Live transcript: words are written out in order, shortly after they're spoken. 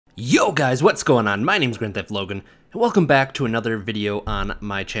Yo guys, what's going on? My name's Grand Theft Logan, and welcome back to another video on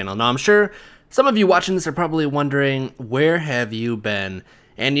my channel. Now I'm sure some of you watching this are probably wondering, where have you been?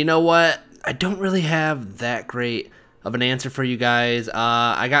 And you know what? I don't really have that great of an answer for you guys.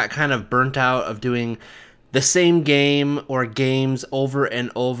 I got kind of burnt out of doing the same game or games over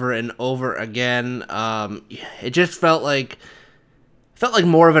and over and over again. It just felt like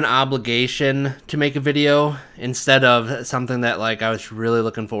more of an obligation to make a video instead of something that like I was really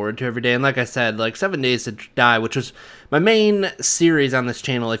looking forward to every day. And like I said, like 7 Days to Die, which was my main series on this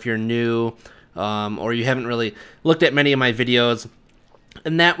channel if you're new or you haven't really looked at many of my videos,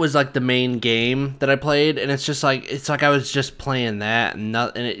 and that was like the main game that I played, and it's like I was just playing that, and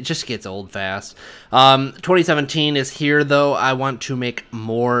it just gets old fast. 2017 is here though. I want to make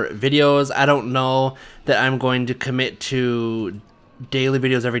more videos. I don't know that I'm going to commit to daily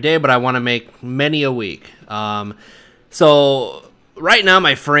videos every day, but I want to make many a week. So right now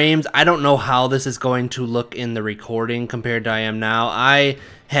my frames, I don't know how this is going to look in the recording compared to I am now. I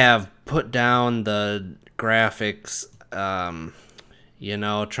have put down the graphics, you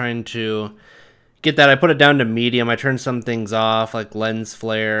know, trying to get that. I put it down to medium. I turned some things off like lens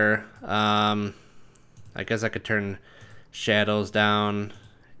flare. I guess I could turn shadows down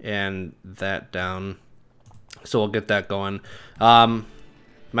and that down. So we'll get that going.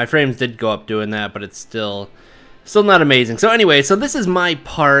 My frames did go up doing that, but it's still not amazing. So anyway, so this is my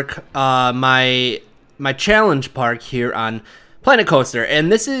park, my challenge park here on Planet Coaster,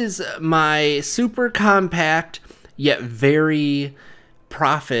 and this is my super compact yet very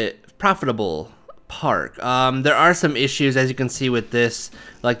profitable park. There are some issues, as you can see, with this,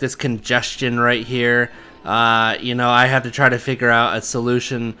 like this congestion right here. You know, I have to try to figure out a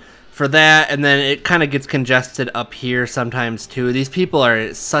solution for that, and then it kind of gets congested up here sometimes too. These people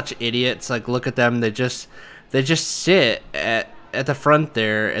are such idiots. Like, look at them. They just sit at the front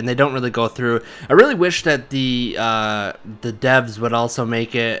there, and they don't really go through. I really wish that the devs would also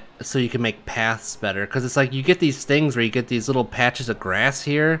make it so you can make paths better, because it's like you get these things where you get these little patches of grass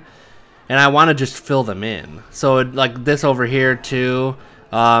here, and I want to just fill them in. So like this over here too.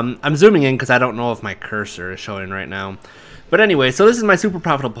 I'm zooming in because I don't know if my cursor is showing right now. But anyway, so this is my super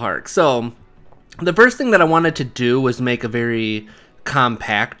profitable park. So the first thing that I wanted to do was make a very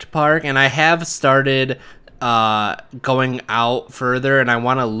compact park, and I have started going out further, and I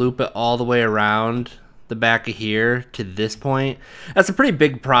want to loop it all the way around the back of here to this point. That's a pretty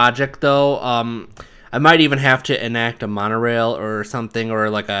big project though. I might even have to enact a monorail or something, or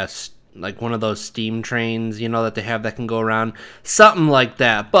like one of those steam trains, you know, that they have that can go around, something like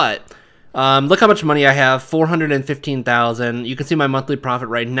that. But look how much money I have, $415,000. You can see my monthly profit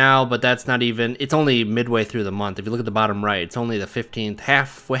right now, but that's not even, it's only midway through the month. If you look at the bottom right, it's only the 15th,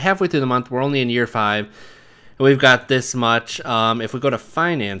 halfway through the month. We're only in year 5, and we've got this much. If we go to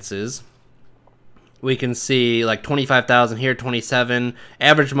finances, we can see like 25,000 here, 27.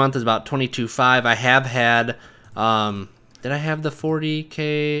 Average month is about 22.5. I have had, did I have the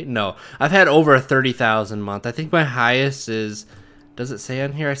 40K? No, I've had over a 30,000 month. I think my highest is, does it say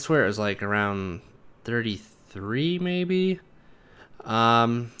on here? I swear it was like around 33 maybe?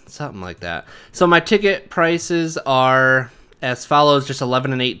 Something like that. So my ticket prices are as follows, just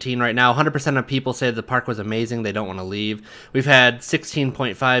 11 and 18 right now. 100% of people say the park was amazing. They don't want to leave. We've had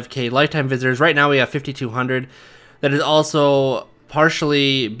 16.5K lifetime visitors. Right now we have 5,200. That is also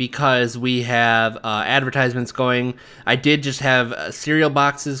partially because we have advertisements going. I did just have cereal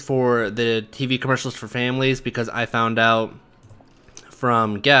boxes for the TV commercials for families, because I found out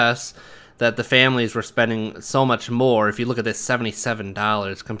from guests that the families were spending so much more. If you look at this,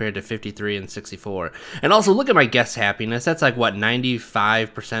 $77 compared to $53 and $64. And also look at my guest happiness. That's like what,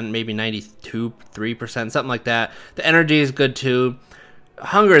 95%, maybe 3%, something like that. The energy is good too.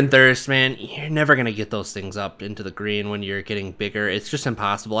 Hunger and thirst, man, you're never gonna get those things up into the green when you're getting bigger. It's just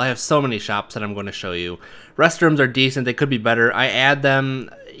impossible. I have so many shops that I'm going to show you. Restrooms are decent. They could be better. I add them.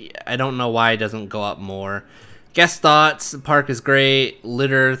 I don't know why it doesn't go up more. Guest thoughts, the park is great.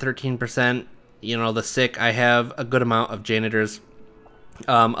 Litter, 13%. You know, the sick, I have a good amount of janitors.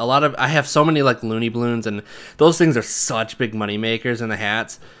 I have so many like loony balloons, and those things are such big money makers in the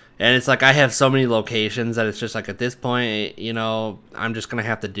hats. And it's like I have so many locations that it's just like at this point, you know, I'm just going to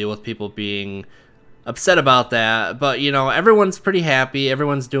have to deal with people being upset about that. But, you know, everyone's pretty happy.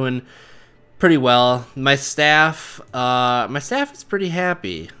 Everyone's doing pretty well. My staff is pretty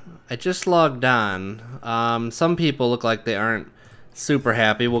happy. I just logged on. Some people look like they aren't super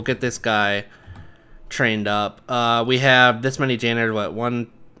happy. We'll get this guy trained up. We have this many janitors. What, 1,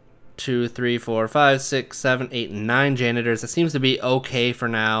 2, 3, 4, 5, 6, 7, 8, 9 janitors. It seems to be okay for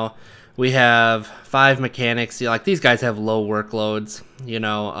now. We have 5 mechanics. Like, these guys have low workloads, you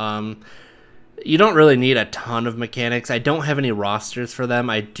know. You don't really need a ton of mechanics. I don't have any rosters for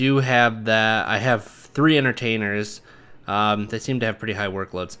them. I do have that. I have 3 entertainers. They seem to have pretty high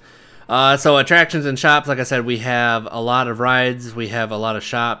workloads. So attractions and shops, like I said, we have a lot of rides. We have a lot of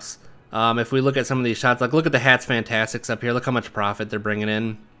shops. If we look at some of these shops, like look at the Hats Fantastics up here. Look how much profit they're bringing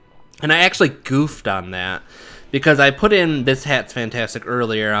in. And I actually goofed on that because I put in this Hats Fantastic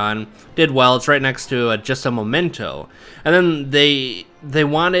earlier on. Did well. It's right next to Just a Memento. And then they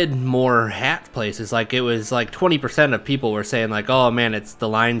wanted more hat places. Like, it was like 20% of people were saying like, oh man, the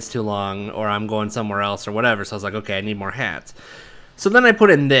line's too long, or I'm going somewhere else, or whatever. So I was like, okay, I need more hats. So then I put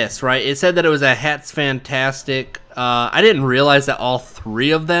in this, right? It said that it was a Hats Fantastic. I didn't realize that all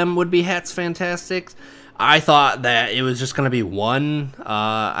 3 of them would be Hats Fantastics. I thought that it was just going to be one.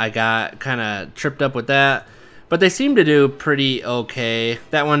 I got kind of tripped up with that. But they seem to do pretty okay.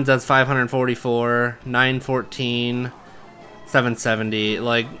 That one does 544, 914, 770.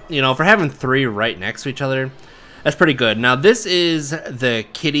 Like, you know, for having 3 right next to each other, that's pretty good. Now, this is the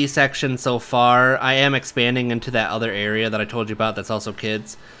kiddie section so far. I am expanding into that other area that I told you about that's also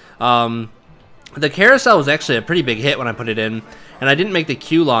kids. The carousel was actually a pretty big hit when I put it in, and I didn't make the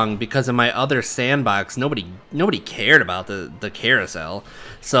queue long because in my other sandbox, nobody cared about the carousel.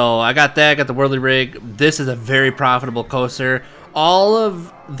 So I got that, got the Whirly Rig. This is a very profitable coaster. All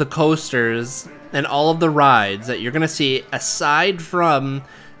of the coasters and all of the rides that you're going to see, aside from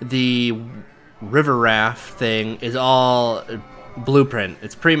the river raft thing, is all Blueprint.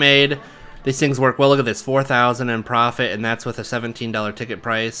 It's pre-made. These things work well. Look at this, $4,000 in profit, and that's with a $17 ticket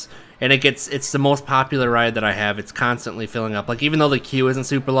price. And it's the most popular ride that I have. It's constantly filling up. Like, even though the queue isn't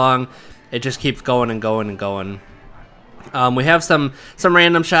super long, it just keeps going and going and going. We have some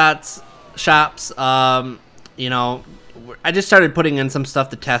random shops. You know, I just started putting in some stuff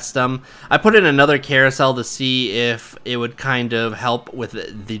to test them. I put in another carousel to see if it would kind of help with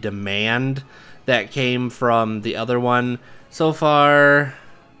the demand that came from the other one. So far,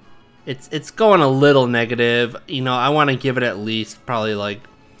 it's going a little negative. You know, I want to give it at least probably like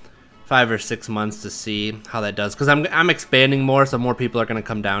 5 or 6 months to see how that does, because I'm expanding more, so more people are going to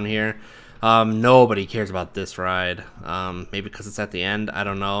come down here. Nobody cares about this ride. Maybe because it's at the end, I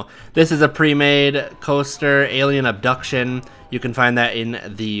don't know. This is a pre-made coaster, Alien Abduction. You can find that in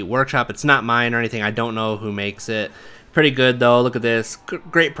the workshop. It's not mine or anything. I don't know who makes it. Pretty good though. Look at this.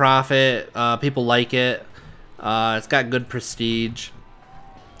 Great profit. People like it. It's got good prestige.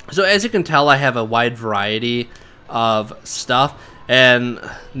 So as you can tell, I have a wide variety of stuff. And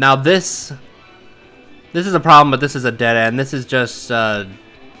now this is a problem, but this is a dead end. This is just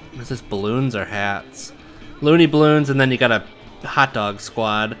is this balloons or hats? Looney balloons, and then you got a hot dog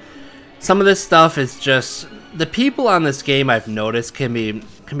squad. Some of this stuff is just, the people on this game I've noticed can be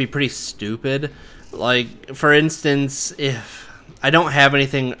pretty stupid. Like, for instance, if I don't have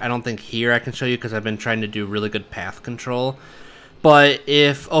anything, I don't think here I can show you because I've been trying to do really good path control. But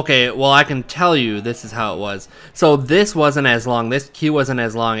if, okay, well, I can tell you this is how it was. So this wasn't as long. This queue wasn't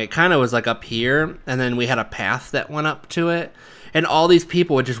as long. It kind of was like up here, and then we had a path that went up to it. And all these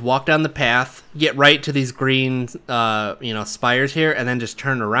people would just walk down the path, get right to these green, you know, spires here, and then just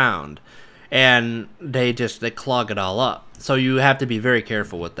turn around. And they clog it all up. So you have to be very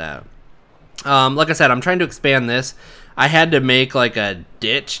careful with that. Like I said, I'm trying to expand this. I had to make like a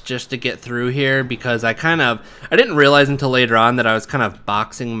ditch just to get through here because I didn't realize until later on that I was kind of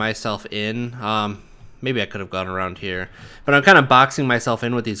boxing myself in. Maybe I could have gone around here, but I'm kind of boxing myself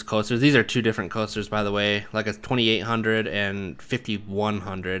in with these coasters. These are 2 different coasters, by the way, like a 2800 and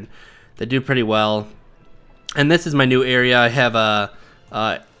 5100. They do pretty well. And this is my new area. I have a,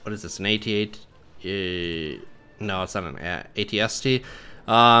 what is this, an AT8? No, it's not an ATST.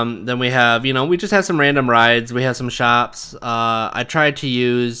 Then we have, you know, we just have some random rides. We have some shops. I tried to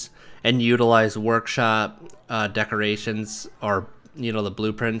use and utilize workshop decorations, or, you know, the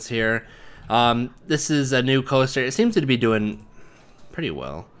blueprints here. This is a new coaster. It seems to be doing pretty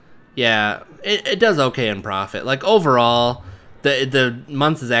well. Yeah, it does okay in profit. Like, overall, the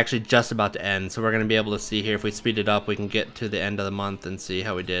month is actually just about to end, so we're going to be able to see here. If we speed it up, we can get to the end of the month and see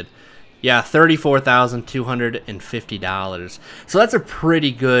how we did. Yeah, $34,250. So that's a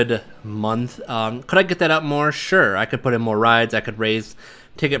pretty good month. Could I get that up more? Sure. I could put in more rides. I could raise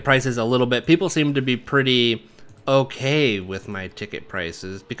ticket prices a little bit. People seem to be pretty okay with my ticket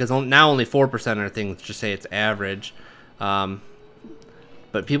prices because now only 4% are things just say it's average. But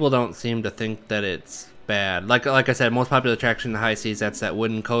people don't seem to think that it's bad. Like I said, most popular attraction in the high seas, that's that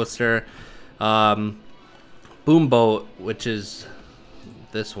wooden coaster. Boom Boat, which is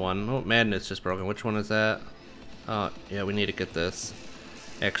this one. Madness just broken. Which one is that? Oh, yeah, we need to get this.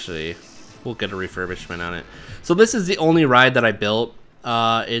 Actually, we'll get a refurbishment on it. So this is the only ride that I built.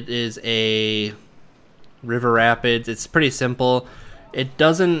 It is a River Rapids. It's pretty simple.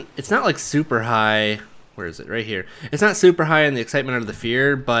 It's not like super high. Where is it? Right here. It's not super high in the excitement or the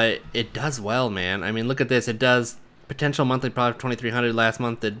fear, but it does well, man. I mean, look at this. It does potential monthly profit 2,300. Last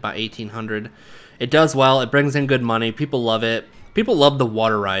month did about 1,800. It does well. It brings in good money. People love it. People love the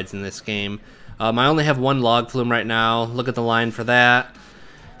water rides in this game. I only have one log flume right now. Look at the line for that.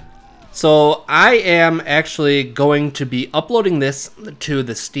 So I am actually going to be uploading this to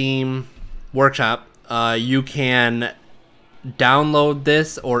the Steam Workshop. You can download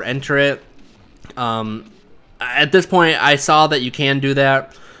this or enter it. At this point, I saw that you can do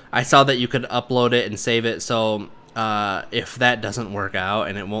that. I saw that you could upload it and save it. So if that doesn't work out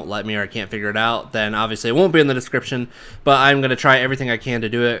and it won't let me or I can't figure it out, then obviously it won't be in the description. But I'm going to try everything I can to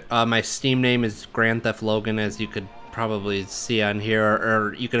do it. My Steam name is Grand Theft Logan, as you could probably see on here,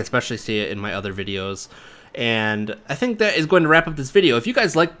 or you can especially see it in my other videos. And I think that is going to wrap up this video. If you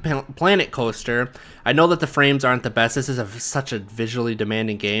guys like Planet Coaster, I know that the frames aren't the best. This is such a visually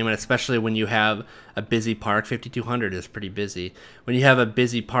demanding game, and especially when you have a busy park. 5,200 is pretty busy. When you have a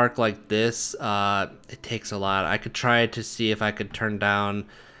busy park like this, it takes a lot. I could try to see if I could turn down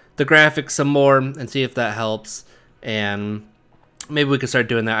the graphics some more and see if that helps, and maybe we could start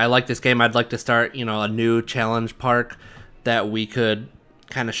doing that. I like this game. I'd like to start, you know, a new challenge park that we could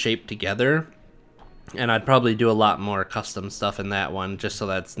kind of shape together. And I'd probably do a lot more custom stuff in that one, just so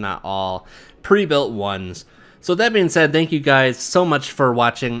that's not all pre-built ones. So that being said, thank you guys so much for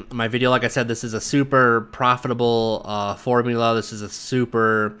watching my video. Like I said, this is a super profitable formula. This is a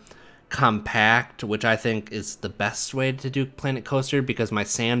super compact, which I think is the best way to do Planet Coaster, because my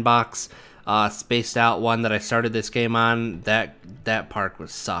sandbox spaced out one that I started this game on, that park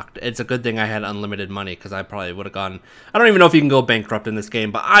was sucked. It's a good thing I had unlimited money, because I probably would have gone, I don't even know if you can go bankrupt in this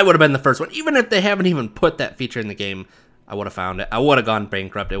game, but I would have been the first one. Even if they haven't even put that feature in the game, I would have found it. I would have gone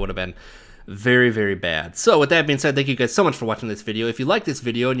bankrupt. It would have been very, very bad. So with that being said, thank you guys so much for watching this video. If you like this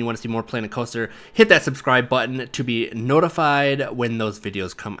video and you want to see more Planet Coaster, hit that subscribe button to be notified when those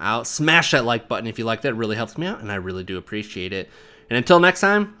videos come out. Smash that like button if you like that. It really helps me out, and I really do appreciate it. And until next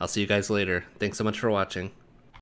time, I'll see you guys later. Thanks so much for watching.